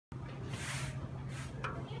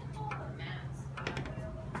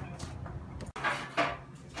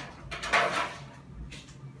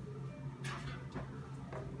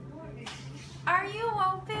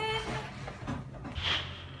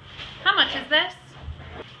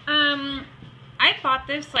got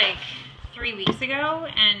this like 3 weeks ago,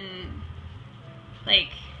 and like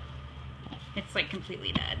it's like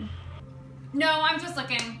completely dead. No, I'm just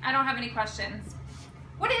looking. I don't have any questions.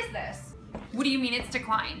 What is this? What do you mean it's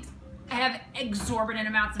declined? I have exorbitant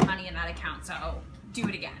amounts of money in that account, so do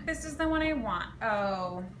it again. This is the one I want.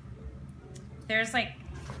 Oh, there's like,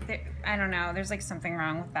 I don't know, there's like something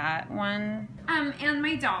wrong with that one. And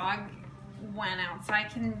my dog went out, so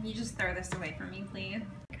you just throw this away from me, please?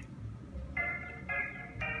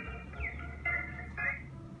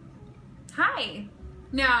 Hi.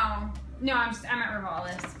 No, I'm at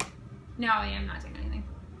Rivales. No, I'm not doing anything.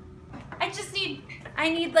 I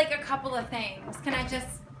need like a couple of things. Can I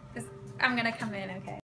I'm gonna come in, okay?